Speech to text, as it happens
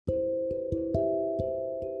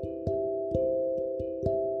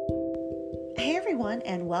everyone,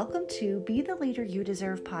 and welcome to Be the Leader You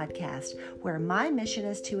Deserve podcast, where my mission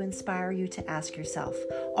is to inspire you to ask yourself,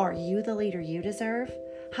 are you the leader you deserve?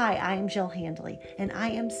 Hi, I am Jill Handley, and I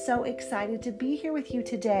am so excited to be here with you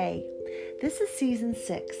today. This is Season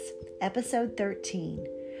 6, Episode 13,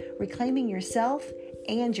 Reclaiming Yourself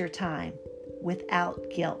and Your Time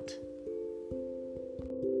Without Guilt.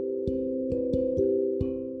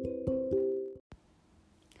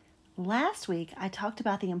 Last week, I talked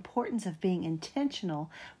about the importance of being intentional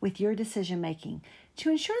with your decision making to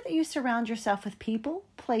ensure that you surround yourself with people,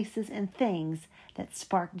 places, and things that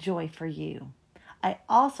spark joy for you. I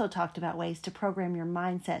also talked about ways to program your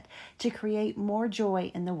mindset to create more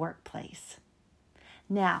joy in the workplace.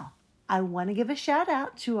 Now, I want to give a shout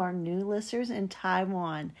out to our new listeners in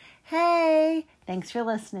Taiwan. Hey, thanks for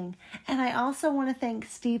listening. And I also want to thank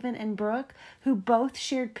Stephen and Brooke, who both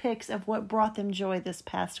shared pics of what brought them joy this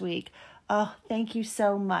past week. Oh, thank you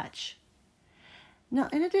so much. Now,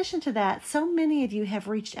 in addition to that, so many of you have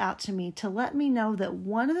reached out to me to let me know that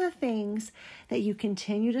one of the things that you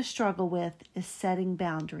continue to struggle with is setting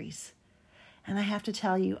boundaries. And I have to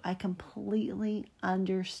tell you, I completely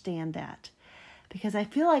understand that, because I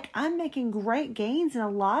feel like I'm making great gains in a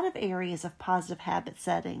lot of areas of positive habit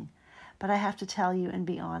setting. But I have to tell you and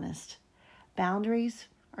be honest, boundaries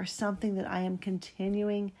are something that I am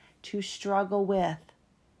continuing to struggle with.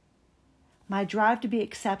 My drive to be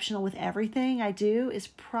exceptional with everything I do is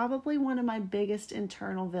probably one of my biggest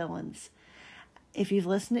internal villains. If you've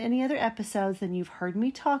listened to any other episodes, then you've heard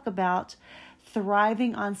me talk about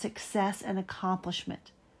thriving on success and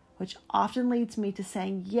accomplishment, which often leads me to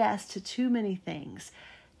saying yes to too many things,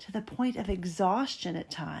 to the point of exhaustion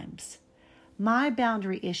at times. My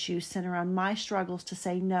boundary issues center around my struggles to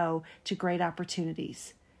say no to great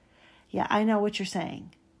opportunities. Yeah, I know what you're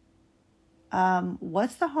saying.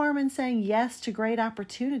 What's the harm in saying yes to great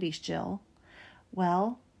opportunities, Jill?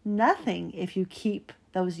 Well, nothing if you keep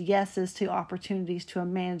those yeses to opportunities to a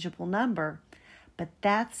manageable number. But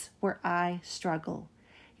that's where I struggle.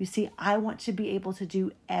 You see, I want to be able to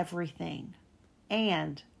do everything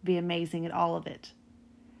and be amazing at all of it.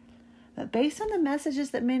 But based on the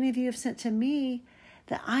messages that many of you have sent to me,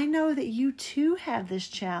 that I know that you too have this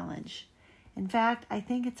challenge. In fact, I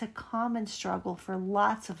think it's a common struggle for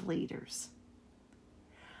lots of leaders.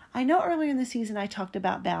 I know earlier in the season I talked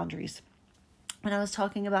about boundaries when I was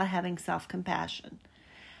talking about having self-compassion.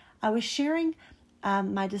 I was sharing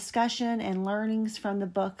my discussion and learnings from the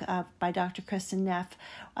book by Dr. Kristen Neff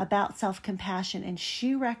about self-compassion, and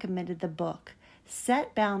she recommended the book,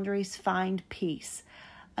 Set Boundaries, Find Peace,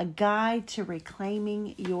 A Guide to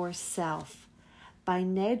Reclaiming Yourself by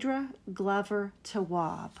Nedra Glover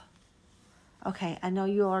Tawwab. Okay, I know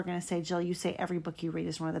you all are going to say, Jill, you say every book you read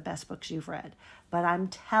is one of the best books you've read, but I'm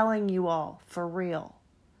telling you all, for real,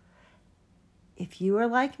 if you are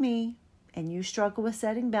like me and you struggle with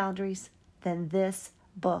setting boundaries, then this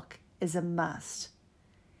book is a must.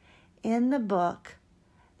 In the book,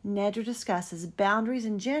 Nedra discusses boundaries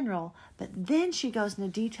in general, but then she goes into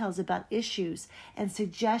details about issues and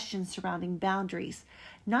suggestions surrounding boundaries,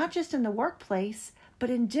 not just in the workplace,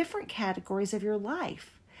 but in different categories of your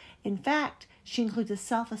life. In fact, she includes a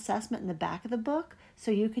self-assessment in the back of the book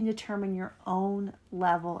so you can determine your own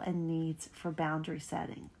level and needs for boundary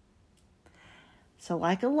setting. So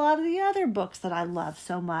like a lot of the other books that I love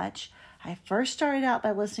so much, I first started out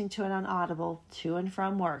by listening to it on Audible to and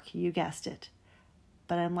from work. You guessed it.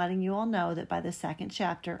 But I'm letting you all know that by the second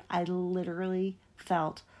chapter, I literally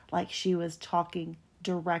felt like she was talking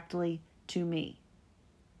directly to me.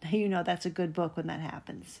 Now, you know that's a good book when that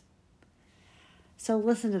happens. So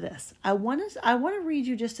listen to this. I want to read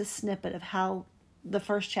you just a snippet of how the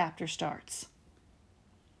first chapter starts.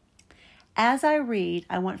 As I read,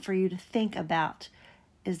 I want for you to think about,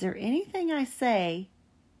 is there anything I say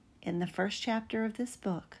in the first chapter of this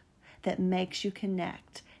book that makes you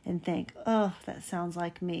connect and think, oh, that sounds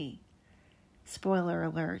like me? Spoiler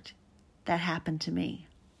alert, that happened to me.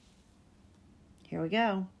 Here we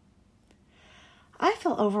go. I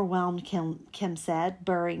feel overwhelmed, Kim said,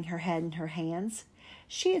 burying her head in her hands.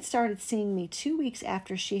 She had started seeing me 2 weeks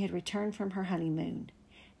after she had returned from her honeymoon.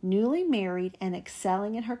 Newly married and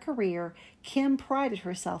excelling in her career, Kim prided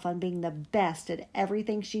herself on being the best at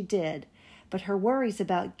everything she did, but her worries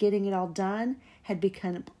about getting it all done had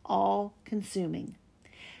become all-consuming.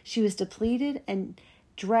 She was depleted and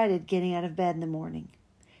dreaded getting out of bed in the morning.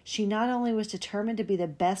 She not only was determined to be the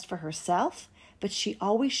best for herself, but she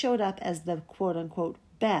always showed up as the quote-unquote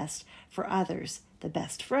best for others. The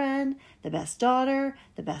best friend, the best daughter,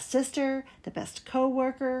 the best sister, the best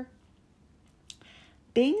co-worker.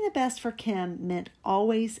 Being the best for Kim meant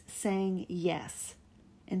always saying yes.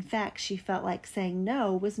 In fact, she felt like saying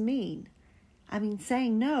no was mean.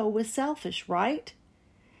 Saying no was selfish, right?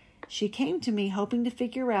 She came to me hoping to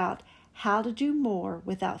figure out how to do more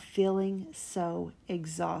without feeling so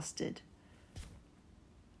exhausted.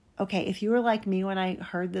 Okay, if you were like me when I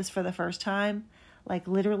heard this for the first time, like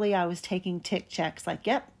literally I was taking tick checks, like,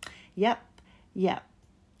 yep.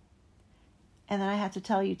 And then I have to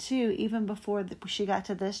tell you too, even before she got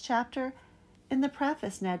to this chapter, in the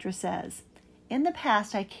preface, Nedra says, "In the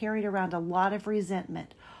past, I carried around a lot of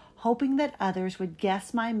resentment, hoping that others would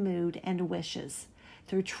guess my mood and wishes.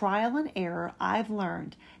 Through trial and error, I've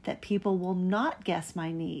learned that people will not guess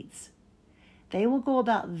my needs. They will go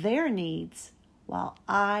about their needs while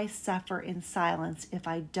I suffer in silence if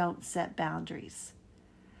I don't set boundaries."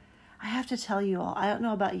 I have to tell you all, I don't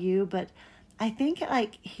know about you, but I think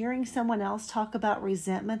like hearing someone else talk about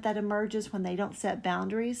resentment that emerges when they don't set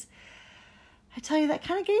boundaries, I tell you, that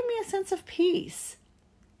kind of gave me a sense of peace,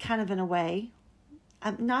 kind of in a way.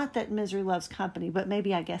 Not that misery loves company, but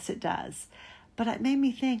maybe I guess it does. But it made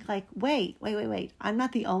me think like, wait. I'm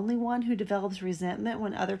not the only one who develops resentment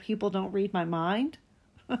when other people don't read my mind.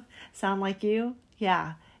 Sound like you?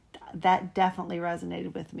 Yeah, that definitely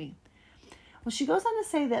resonated with me. Well, she goes on to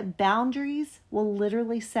say that boundaries will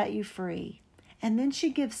literally set you free. And then she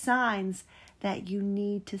gives signs that you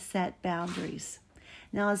need to set boundaries.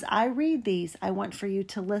 Now, as I read these, I want for you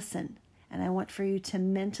to listen, and I want for you to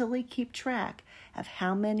mentally keep track of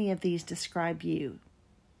how many of these describe you.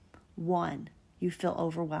 1, you feel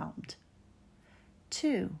overwhelmed.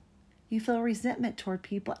 2, you feel resentment toward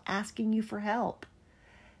people asking you for help.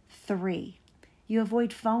 3, you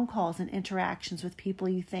avoid phone calls and interactions with people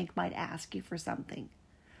you think might ask you for something.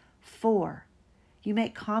 4, you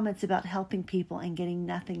make comments about helping people and getting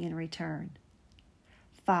nothing in return.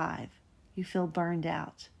 5, you feel burned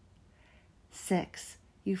out. 6,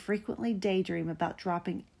 you frequently daydream about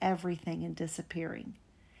dropping everything and disappearing.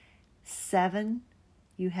 7,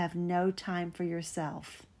 you have no time for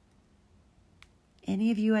yourself.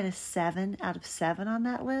 Any of you at a 7 out of 7 on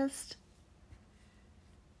that list?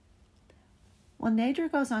 Well,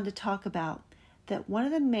 Nedra goes on to talk about that one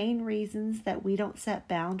of the main reasons that we don't set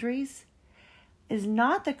boundaries is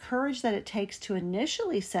not the courage that it takes to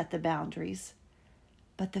initially set the boundaries,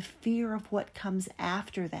 but the fear of what comes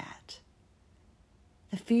after that.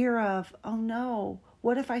 The fear of, oh no,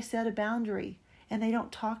 what if I set a boundary and they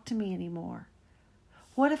don't talk to me anymore?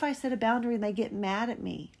 What if I set a boundary and they get mad at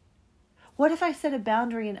me? What if I set a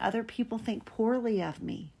boundary and other people think poorly of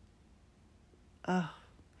me? Oh,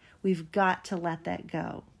 we've got to let that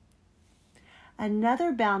go.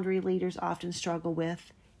 Another boundary leaders often struggle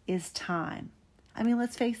with is time.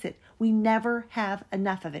 Let's face it, we never have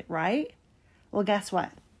enough of it, right? Well, guess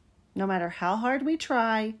what? No matter how hard we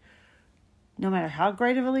try, no matter how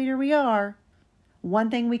great of a leader we are, one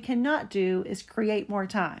thing we cannot do is create more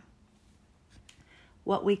time.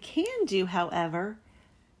 What we can do, however,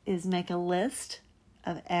 is make a list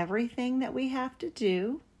of everything that we have to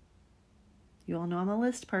do. You all know I'm a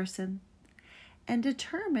list person. And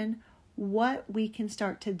determine what we can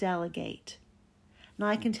start to delegate. Now,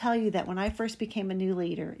 I can tell you that when I first became a new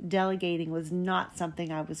leader, delegating was not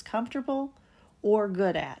something I was comfortable or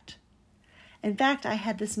good at. In fact, I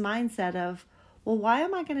had this mindset of, well, why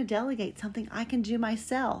am I going to delegate something I can do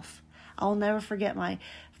myself? I'll never forget my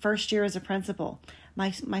first year as a principal. My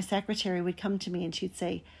secretary would come to me and she'd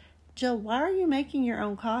say, "Jill, why are you making your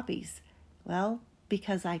own copies?" Well,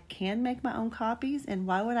 because I can make my own copies, and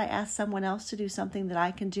why would I ask someone else to do something that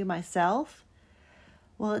I can do myself?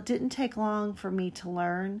 Well, it didn't take long for me to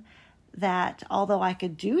learn that although I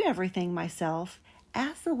could do everything myself,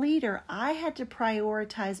 as the leader, I had to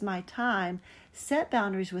prioritize my time, set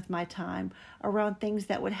boundaries with my time around things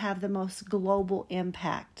that would have the most global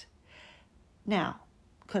impact. Now,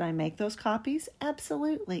 could I make those copies?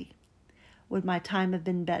 Absolutely. Would my time have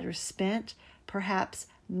been better spent, perhaps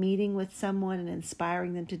meeting with someone and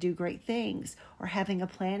inspiring them to do great things, or having a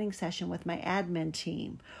planning session with my admin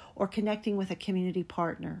team, or connecting with a community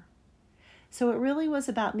partner? So it really was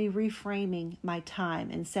about me reframing my time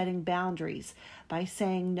and setting boundaries by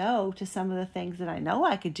saying no to some of the things that I know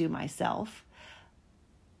I could do myself,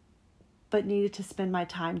 but needed to spend my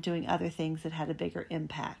time doing other things that had a bigger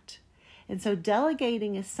impact. And so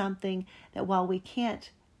delegating is something that while we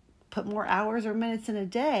can't put more hours or minutes in a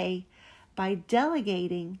day, by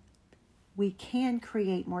delegating, we can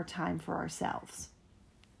create more time for ourselves.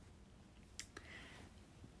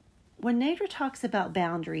 When Nedra talks about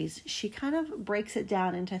boundaries, she kind of breaks it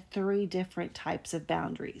down into 3 different types of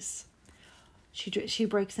boundaries. She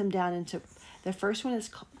breaks them down into, the first one is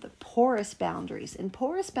called the porous boundaries. And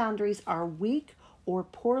porous boundaries are weak or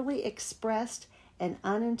poorly expressed and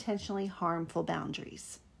unintentionally harmful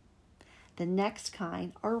boundaries. The next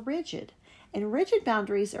kind are rigid. And rigid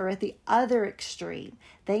boundaries are at the other extreme.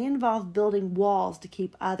 They involve building walls to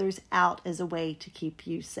keep others out as a way to keep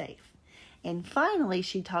you safe. And finally,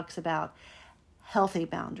 she talks about healthy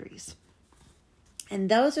boundaries. And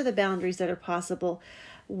those are the boundaries that are possible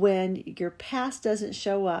when your past doesn't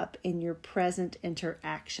show up in your present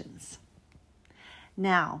interactions.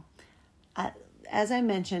 Now, as I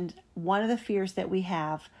mentioned, one of the fears that we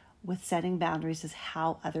have with setting boundaries is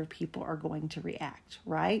how other people are going to react,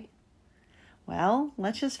 right? Well,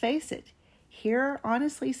 let's just face it. Here are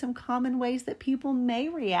honestly some common ways that people may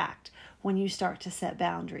react when you start to set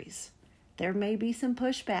boundaries. There may be some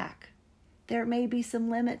pushback. There may be some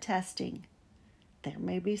limit testing. There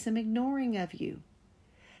may be some ignoring of you.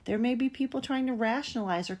 There may be people trying to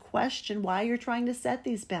rationalize or question why you're trying to set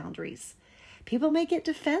these boundaries. People may get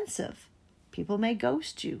defensive. People may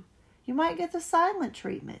ghost you. You might get the silent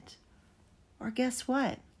treatment. Or guess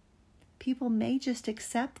what? People may just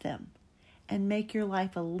accept them and make your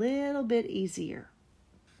life a little bit easier.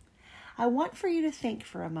 I want for you to think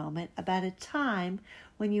for a moment about a time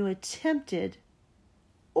when you attempted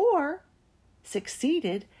or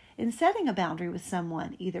succeeded in setting a boundary with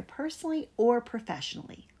someone, either personally or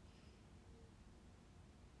professionally.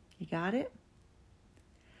 You got it?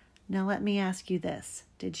 Now let me ask you this.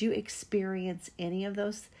 Did you experience any of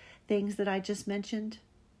those things that I just mentioned?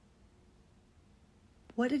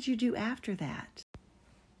 What did you do after that?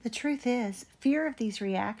 The truth is, fear of these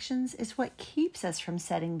reactions is what keeps us from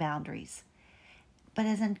setting boundaries. But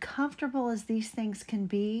as uncomfortable as these things can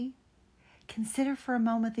be, consider for a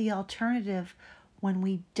moment the alternative when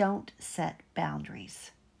we don't set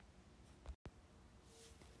boundaries.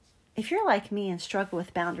 If you're like me and struggle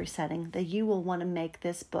with boundary setting, then you will want to make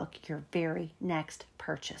this book your very next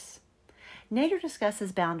purchase. Nader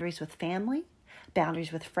discusses boundaries with family,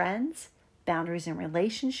 boundaries with friends, boundaries in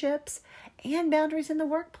relationships, and boundaries in the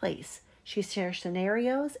workplace. She shares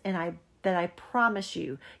scenarios that I promise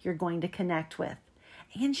you're going to connect with.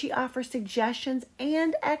 And she offers suggestions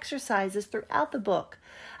and exercises throughout the book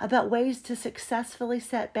about ways to successfully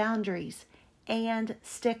set boundaries and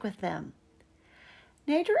stick with them.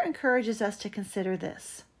 Nader encourages us to consider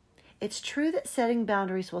this. It's true that setting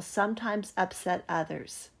boundaries will sometimes upset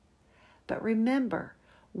others. But remember,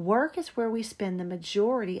 work is where we spend the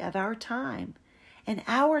majority of our time, and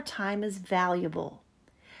our time is valuable.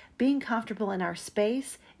 Being comfortable in our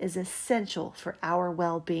space is essential for our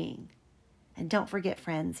well-being. And don't forget,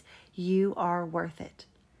 friends, you are worth it.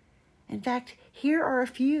 In fact, here are a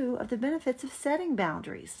few of the benefits of setting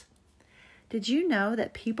boundaries. Did you know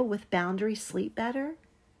that people with boundaries sleep better?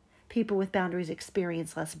 People with boundaries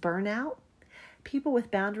experience less burnout. People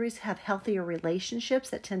with boundaries have healthier relationships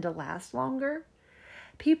that tend to last longer.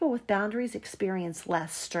 People with boundaries experience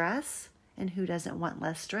less stress, and who doesn't want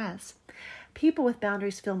less stress? People with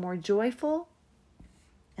boundaries feel more joyful,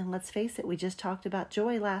 and let's face it, we just talked about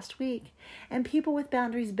joy last week, and people with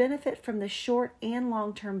boundaries benefit from the short and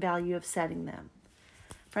long-term value of setting them.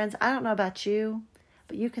 Friends, I don't know about you,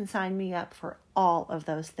 but you can sign me up for all of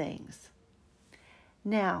those things.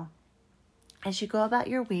 Now, as you go about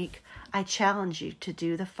your week, I challenge you to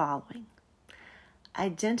do the following.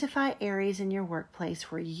 Identify areas in your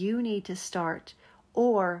workplace where you need to start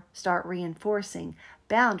reinforcing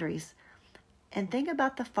boundaries, and think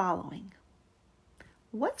about the following.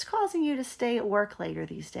 What's causing you to stay at work later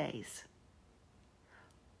these days?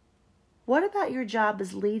 What about your job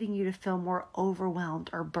is leading you to feel more overwhelmed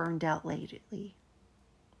or burned out lately?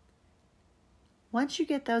 Once you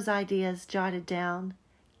get those ideas jotted down,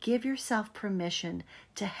 give yourself permission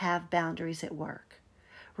to have boundaries at work.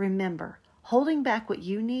 Remember, holding back what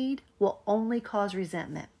you need will only cause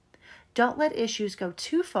resentment. Don't let issues go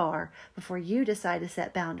too far before you decide to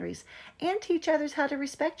set boundaries, and teach others how to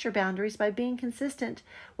respect your boundaries by being consistent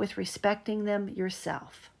with respecting them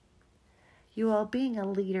yourself. You all, being a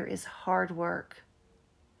leader is hard work,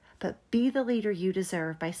 but be the leader you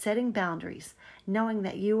deserve by setting boundaries, knowing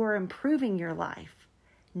that you are improving your life,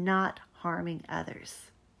 not harming others.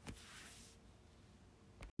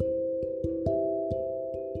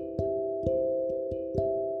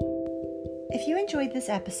 If you enjoyed this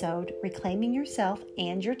episode, Reclaiming Yourself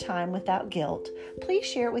and Your Time Without Guilt, please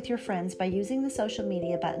share it with your friends by using the social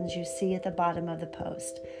media buttons you see at the bottom of the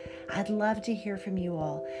post. I'd love to hear from you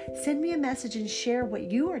all. Send me a message and share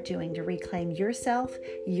what you are doing to reclaim yourself,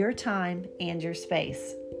 your time, and your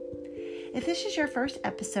space. If this is your first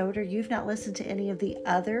episode or you've not listened to any of the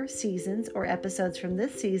other seasons or episodes from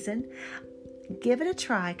this season, Give it a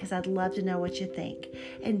try because I'd love to know what you think.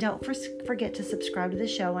 And don't forget to subscribe to the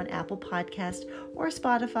show on Apple Podcast or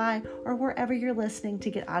Spotify or wherever you're listening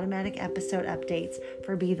to get automatic episode updates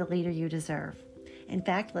for Be the Leader You Deserve. In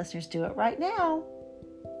fact, listeners, do it right now.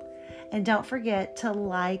 And don't forget to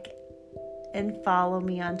like and follow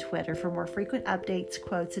me on Twitter for more frequent updates,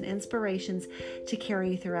 quotes, and inspirations to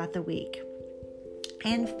carry you throughout the week.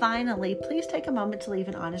 And finally, please take a moment to leave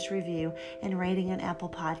an honest review and rating on Apple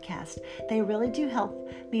Podcast. They really do help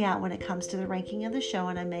me out when it comes to the ranking of the show,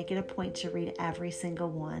 and I make it a point to read every single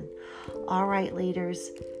one. All right, leaders,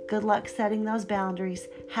 good luck setting those boundaries.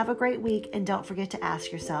 Have a great week, and don't forget to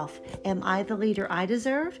ask yourself, am I the leader I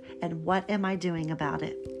deserve, and what am I doing about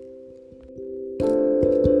it?